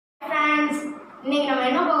இன்னைக்கு நம்ம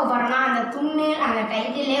என்ன பார்க்க போறோம்னா அந்த தும்னேல் அந்த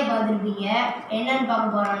டைட்டிலே பார்த்துருப்பீங்க. என்னன்னு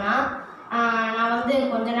பார்க்க போறோம்னா நான் வந்து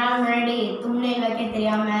கொஞ்ச நாள் முன்னாடி தும்னேல் வைக்க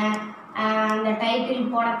தெரியாமல் அந்த டைட்டில்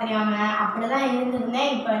போட தெரியாமல் அப்படி தான் இருந்திருந்தேன்.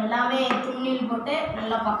 இப்போ எல்லாமே தும்னேல் போட்டு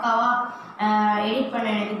நல்லா பக்காவாக எடிட் பண்ண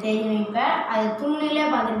எனக்கு தெரியும். இப்போ அது தும்னேலே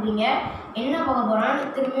பார்த்துருப்பீங்க. என்ன பார்க்க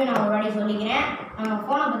போகிறோம்னு திரும்பியும் நான் ஒரு வாட்டி சொல்லிக்கிறேன். நம்ம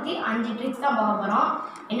ஃபோனை பற்றி 5 ட்ரிக்ஸ் தான் பார்க்க போகிறோம்.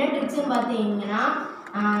 என்ன ட்ரிக்ஸ்ன்னு பார்த்தீங்கன்னா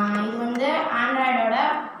இது வந்து ஆண்ட்ராய்டோட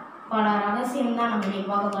பல ரகசியம் தான் நம்ம இன்றைக்கி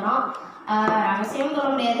பார்க்க போகிறோம். ரகசியம்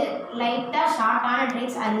சொல்ல முடியாது, லைட்டாக ஷார்ட்டான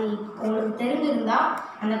ட்ரிக்ஸ். அது உங்களுக்கு தெரிஞ்சிருந்தால்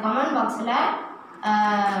அந்த கமெண்ட் பாக்ஸில்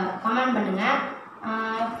கமெண்ட் பண்ணுங்கள்.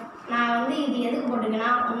 நான் வந்து இது எதுக்கு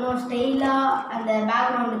போட்டிருக்கேன்னா இன்னும் ஸ்டைலாக அந்த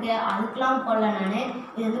பேக்ரவுண்டுக்கு அதுக்கெலாம் போடல. நான்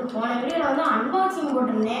இது வந்து போன வீடியோவில் வந்து அன்பாக்சிங்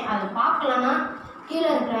போட்டிருந்தேன். அது பார்க்கலன்னா கீழே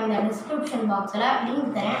இருக்கிற அந்த டிஸ்கிரிப்ஷன் பாக்ஸில்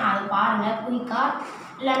லிங்க் தரேன், அதை பாருங்கள் குயிக்காக.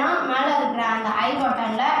 இல்லைனா மேலே இருக்கிற அந்த ஐ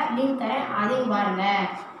பட்டனில் லிங்க் தரேன், அதையும் பாருங்கள்.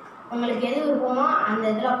 உங்களுக்கு எது விருப்பமோ அந்த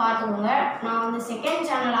இதில் பார்த்துக்கோங்க. நான் வந்து செகண்ட்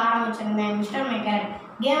சேனல் ஆரம்பிச்சிருந்தேன், Mr.Maker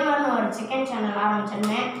கேமர்னு ஒரு செகண்ட் சேனல்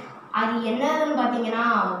ஆரம்பிச்சிருந்தேன். அது என்னதுன்னு பார்த்தீங்கன்னா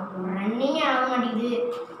ரன்னிங்கே ஆக மாட்டேங்குது.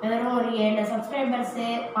 வெறும் ஒரு 7 சப்ஸ்கிரைபர்ஸு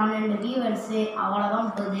 12 வியூவர்ஸு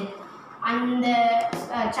அவ்வளோதான் போகுது. அந்த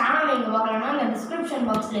சேனல் நீங்கள் பார்க்கலன்னா அந்த டிஸ்கிரிப்ஷன்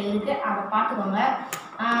பாக்ஸில் இருக்குது, அதை பார்த்துக்கோங்க.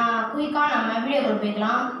 குயிக்காக நம்ம வீடியோக்குள்ள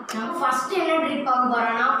போய்க்கலாம். நம்ம ஃபஸ்ட்டு என்ன ட்ரிக் பார்க்க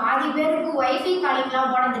போகிறோன்னா, பாதி பேருக்கு ஒய்ஃபை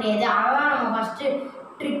காலிங்லாம் போட தெரியாது. அதை தான் நம்ம ஃபஸ்ட்டு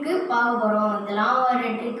ட்ரிக்கு பார்க்க போகிறோம். இதெல்லாம் ஒரு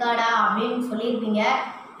ட்ரிக்காடா அப்படின்னு சொல்லியிருப்பீங்க.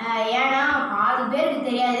 ஏன்னா பாதி பேருக்கு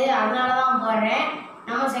தெரியாது, அதனால தான் போடுறேன்.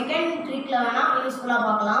 நம்ம செகண்ட் ட்ரிக்கில் வேணால் யூஸ்ஃபுல்லாக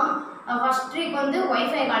பார்க்கலாம். ஃபஸ்ட் ட்ரிக் வந்து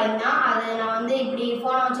ஒய்ஃபை காலிங் தான். அது நான் வந்து இப்படி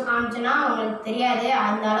ஃபோனை வச்சு காமிச்சேன்னா உங்களுக்கு தெரியாது.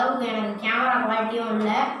 அந்த அளவுக்கு எனக்கு கேமரா குவாலிட்டியும்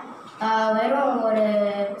இல்லை. வெறும் ஒரு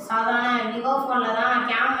சாதாரண விவோ ஃபோனில் தான் நான்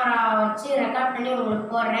கேமரா வச்சு ரெக்கார்ட் பண்ணி உங்களுக்கு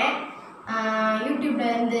போடுறேன்.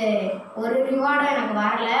 யூடியூப்லேருந்து ஒரு ரிவார்டும் எனக்கு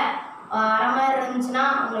வரல. வர மாதிரி இருந்துச்சுன்னா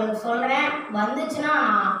உங்களுக்கு சொல்கிறேன். வந்துச்சுன்னா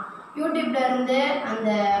நான் யூடியூப்லேருந்து அந்த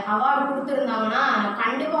அவார்டு கொடுத்துருந்தாங்கன்னா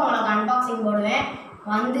கண்டிப்பாக உங்களுக்கு அன்பாக்சிங் போடுவேன்.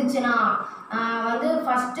 வந்துச்சுன்னா வந்து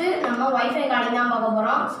ஃபஸ்ட்டு நம்ம ஒய்ஃபை காலிங் தான் பார்க்க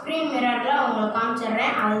போகிறோம். ஸ்க்ரீன் மிரரில் உங்களுக்கு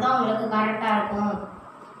காமிச்சிடுறேன், அதுதான் உங்களுக்கு கரெக்டாக இருக்கும்.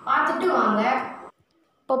 பார்த்துட்டு வாங்க.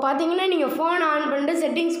 இப்போ பார்த்தீங்கன்னா நீங்கள் ஃபோன் ஆன் பண்ணிட்டு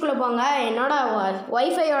செட்டிங்ஸ்குள்ளே போங்க. என்னோடய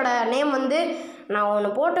ஒய்ஃபையோட நேம் வந்து நான் ஒன்று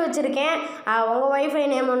போட்டு வச்சுருக்கேன். உங்கள் ஒய்ஃபை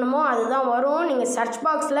நேம் ஒன்றுமோ அதுதான் வரும். நீங்கள் சர்ச்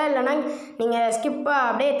பாக்ஸில் இல்லைனா நீங்கள் ஸ்கிப்பை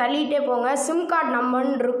அப்படியே தள்ளிகிட்டே போங்க. சிம் கார்டு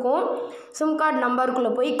நம்பர்னு இருக்கும், சிம் கார்டு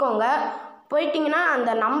நம்பருக்குள்ளே போய்க்கோங்க. போயிட்டிங்கன்னா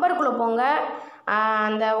அந்த நம்பருக்குள்ளே போங்க,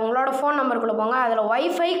 அந்த உங்களோட ஃபோன் நம்பருக்குள்ளே போங்க. அதில்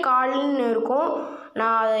ஒய்ஃபை கால்னு இருக்கும்.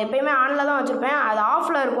 நான் அதை எப்போயுமே ஆனில் தான் வச்சுருப்பேன். அது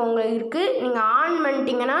ஆஃபில் இருக்கும் உங்களுக்கு இருக்குது. நீங்கள் ஆன்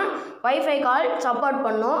பண்ணிட்டீங்கன்னா ஒய்ஃபை கால் சப்போர்ட்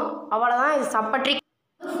பண்ணும். அவ்வளோதான், இது சப்போர்ட் ட்ரிக்.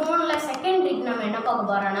 ஃபோனில் செகண்ட் ட்ரிக் நம்ம என்ன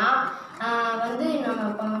பார்க்க போகிறோன்னா வந்து நம்ம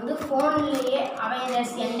இப்போ வந்து ஃபோன்லேயே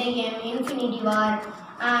அவெஞ்சர்ஸ் எண்ட் கேம், இன்ஃபினிட்டி வார்,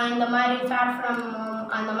 இந்த மாதிரி ஃபேர் ஃப்ரம்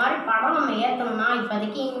அந்த மாதிரி படம் நம்ம ஏற்றணும்னா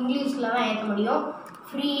இப்போதைக்கு இங்கிலீஷில் தான் ஏற்ற முடியும்.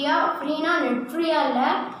 ஃப்ரீனா நெட் ஃப்ரீயாக இல்லை,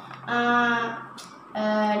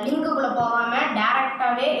 லிங்க்குள்ளே போகாமல்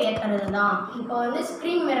டேரெக்டாகவே ஏற்றுறது தான். இப்போ வந்து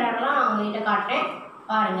ஸ்க்ரீன் மிரர்லாம் நான் உங்கள்கிட்ட காட்டுறேன்,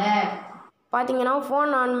 பாருங்கள். பார்த்தீங்கன்னா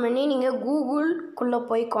ஃபோன் ஆன் பண்ணி நீங்கள் கூகுள்குள்ளே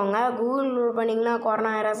போய்க்கோங்க. கூகுள் பண்ணிங்கன்னா கொரோனா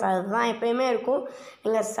வைரஸ் அதுதான் எப்போயுமே இருக்கும்.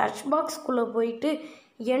 நீங்கள் சர்ச் பாக்ஸ்குள்ளே போயிட்டு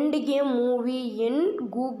எண்ட் கேம் மூவி என்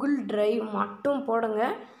கூகுள் டிரைவ் மட்டும் போடுங்க.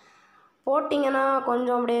 போட்டிங்கன்னா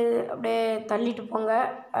கொஞ்சம் அப்படியே தள்ளிட்டு போங்க.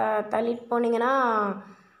 தள்ளிட்டு போனீங்கன்னா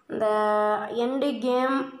இந்த எண்டு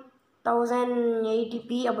கேம்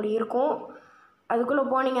 1080p அப்படி இருக்கும். அதுக்குள்ளே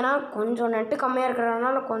போனீங்கன்னா கொஞ்சம் நெட்டு கம்மியாக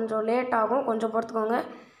இருக்கிறதுனால கொஞ்சம் லேட் ஆகும், கொஞ்சம் பொறுத்துக்கோங்க.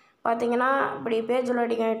 பார்த்தீங்கன்னா இப்படி பேஜ்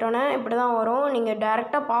லோடிங் ஆகிட்டோன்னே இப்படி தான் வரும். நீங்கள்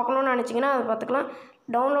டேரெக்டாக பார்க்கணுன்னு நினச்சிங்கன்னா அதை பார்த்துக்கலாம்.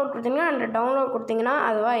 டவுன்லோட் கொடுத்தீங்கன்னா அந்த டவுன்லோட் கொடுத்தீங்கன்னா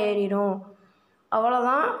அதுவாக ஏறிடும்.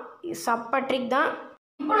 அவ்வளோதான், சப்ப ட்ரிக் தான்.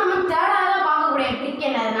 இப்போ நம்ம தேர்டாக பார்க்கக்கூடிய ட்ரிக்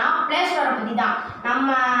என்னதுன்னா ப்ளே ஸ்டோரை பற்றி தான்.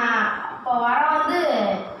 நம்ம இப்போ வர வந்து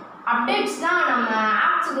அப்டேட்ஸ் தான் நம்ம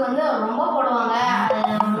ஆப்ஸுக்கு வந்து ரொம்ப போடுவாங்க. அது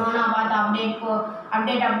ஒன்றா பார்த்து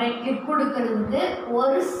அப்டேட் கிளிக் கொடுக்கறதுக்கு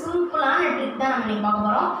ஒரு சிம்பிளான ட்ரிக் தான் நம்ம இன்றைக்கி பார்க்க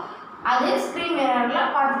போகிறோம். அது ஸ்க்ரீன்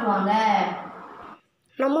மிரரில் பார்த்துக்குவாங்க.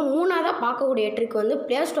 நம்ம மூணாவதாக பார்க்கக்கூடிய ட்ரிக் வந்து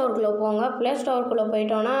ப்ளே ஸ்டோருக்குள்ளே போங்க. ப்ளே ஸ்டோருக்குள்ளே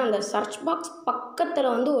போயிட்டோன்னா அந்த சர்ச் பாக்ஸ்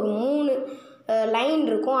பக்கத்தில் வந்து ஒரு 3 லைன்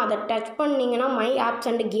இருக்கும். அதை டச் பண்ணிங்கன்னா மை ஆப்ஸ்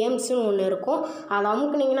அண்ட் கேம்ஸ்னு ஒன்று இருக்கும். அதை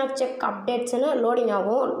அமுக்குனிங்கன்னா செக் அப்டேட்ஸ்னு லோடிங்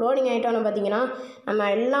ஆகும். லோடிங் ஆகிட்டோன்னு பார்த்தீங்கன்னா நம்ம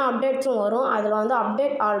எல்லா அப்டேட்ஸும் வரும். அதில் வந்து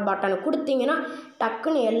அப்டேட் ஆல் பட்டனை கொடுத்தீங்கன்னா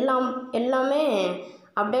டக்குன்னு எல்லாமே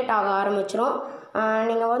அப்டேட் ஆக ஆரம்பிச்சிடும்.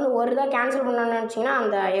 நீங்கள் வந்து ஒரு இதாக கேன்சல் பண்ணணும்னு நினச்சிங்கன்னா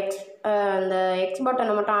அந்த எக்ஸ்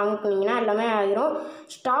பட்டனை மட்டும் அமுக்குனிங்கன்னா எல்லாமே ஆகிரும்.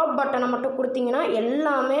 ஸ்டாப் பட்டனை மட்டும் கொடுத்தீங்கன்னா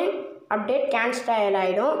எல்லாமே அப்டேட் கேன்சல்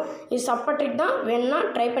ஆகிடும். இது சப்ப ட்ரிக் தான், வேணும்னா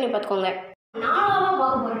ட்ரை பண்ணி பார்த்துக்கோங்க. நாலாவதாக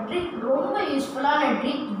பார்க்க போகிற ட்ரிக் ரொம்ப யூஸ்ஃபுல்லான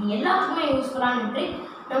ட்ரிக். இது எல்லாத்துக்குமே யூஸ்ஃபுல்லான ட்ரிக்.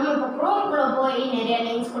 நம்ம இப்போ க்ரோம்குள்ளே போய் நிறைய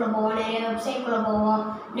லிங்க்ஸ்குள்ளே போவோம், நிறைய வெப்சைட்குள்ளே போவோம்,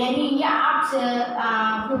 நிறைய ஆப்ஸு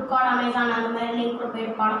ஃப்ளிப்கார்ட், அமேசான் அந்த மாதிரி லிங்க்குள்ளே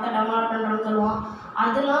போய்ட்டு படத்தை டவுன்லோட் பண்ணுறோன்னு சொல்லுவோம்.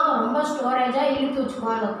 அதெல்லாம் ரொம்ப ஸ்டோரேஜாக இழுத்து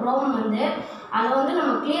வச்சுக்குவோம் அந்த க்ரோம் வந்து. அதை வந்து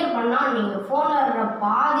நம்ம கிளியர் பண்ணால் நீங்கள் ஃபோனில் இருக்கிற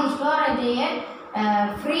பாதி ஸ்டோரேஜையே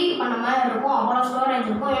ஃப்ரீ பண்ண மாதிரி இருக்கும். அவ்வளோ ஸ்டோரேஜ்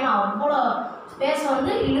இருக்கும். ஏன்னா அவ்வளோ ஸ்பேஸை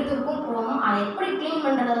வந்து இழுத்துருக்கும் க்ரோம். அதை எப்படி க்ளீன்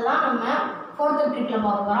பண்ணுறது தான் நம்ம 4th ட்ரிக்கில்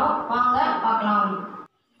பார்க்க போகிறோம். வாங்க பார்க்கலாம்.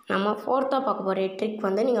 நம்ம 4th பார்க்க போகிற ட்ரிக்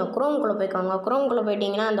வந்து நீங்கள் க்ரோம்குள்ளே போய்க்கோங்க. க்ரோம்குள்ளே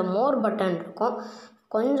போயிட்டீங்கன்னா அந்த மோர் பட்டன் இருக்கும்.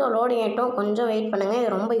 கொஞ்சம் லோடிங் ஆகிட்டோம், கொஞ்சம் வெயிட் பண்ணுங்கள்.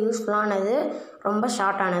 இது ரொம்ப யூஸ்ஃபுல்லானது, ரொம்ப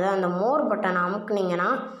ஷார்ட்டானது. அந்த மோர் பட்டனை அமுக்குனிங்கன்னா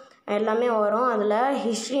எல்லாமே வரும். அதில்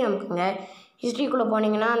ஹிஸ்ட்ரி அமுக்குங்க. ஹிஸ்ட்ரிக்குள்ளே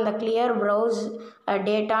போனீங்கன்னா அந்த கிளியர் ப்ரௌஸ்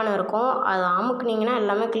டேட்டான்னு இருக்கும். அதை அமுக்குனிங்கன்னா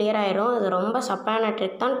எல்லாமே கிளியர் ஆகிடும். இது ரொம்ப சப்பான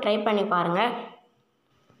ட்ரிக் தான், ட்ரை பண்ணி பாருங்கள்.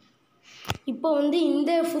 இப்போ வந்து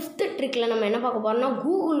இந்த 5th ட்ரிக்கில் நம்ம என்ன பார்க்க போகிறோம்னா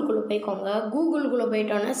கூகுள்குள்ளே போய்க்கோங்க. கூகுள்குள்ளே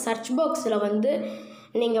போயிட்டோன்னா சர்ச் பாக்ஸில் வந்து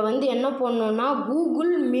நீங்கள் வந்து என்ன பண்ணணுன்னா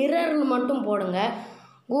கூகுள் மிரர்னு மட்டும் போடுங்க.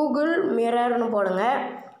 கூகுள் மிரர்னு போடுங்க.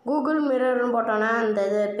 கூகுள் மிரர்னு போட்டோன்னா அந்த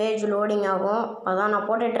இது பேஜ் லோடிங் ஆகும். அதான் நான்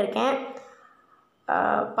போட்டுட்ருக்கேன்.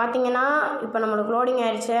 பார்த்தீங்கன்னா இப்போ நம்மளுக்கு லோடிங்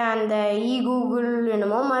ஆகிடுச்சு. அந்த கூகுள்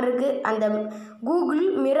என்னமோ மாதிரி இருக்குது. அந்த கூகுள்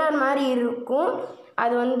மிரர் மாதிரி இருக்கும்.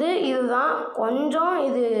 அது வந்து இதுதான்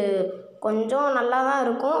கொஞ்சம் நல்லா தான்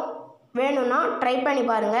இருக்கும். வேணும்னா ட்ரை பண்ணி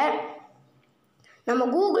பாருங்கள். நம்ம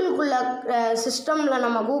கூகுளுக்குள்ளே சிஸ்டமில்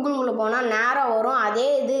நம்ம கூகுளுக்குள்ளே போனால் நேராக வரும். அதே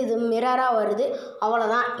இது மிரராக வருது.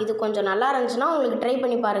 அவ்வளோதான். இது கொஞ்சம் நல்லா இருந்துச்சுன்னா உங்களுக்கு ட்ரை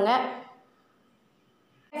பண்ணி பாருங்கள்.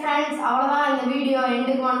 ஃப்ரெண்ட்ஸ், அவ்வளோதான். இந்த வீடியோ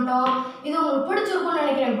எண்டுக்கு வந்துட்டோம். இது உங்களுக்கு பிடிச்சிருக்கும்னு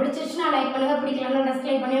நினைக்கிறேன். பிடிச்சிருச்சுன்னா லைக் பண்ணுங்கள், பிடிக்கலன்னா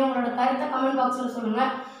டிஸ்லைக் பண்ணி உங்களோட கருத்தை கமெண்ட் பாக்ஸில்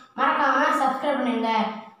சொல்லுங்கள். மறக்காமல் சப்ஸ்கிரைப் பண்ணுங்கள்.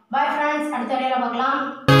 பாய் ஃப்ரெண்ட்ஸ், அடுத்த வீடியோவில் பார்க்கலாம்.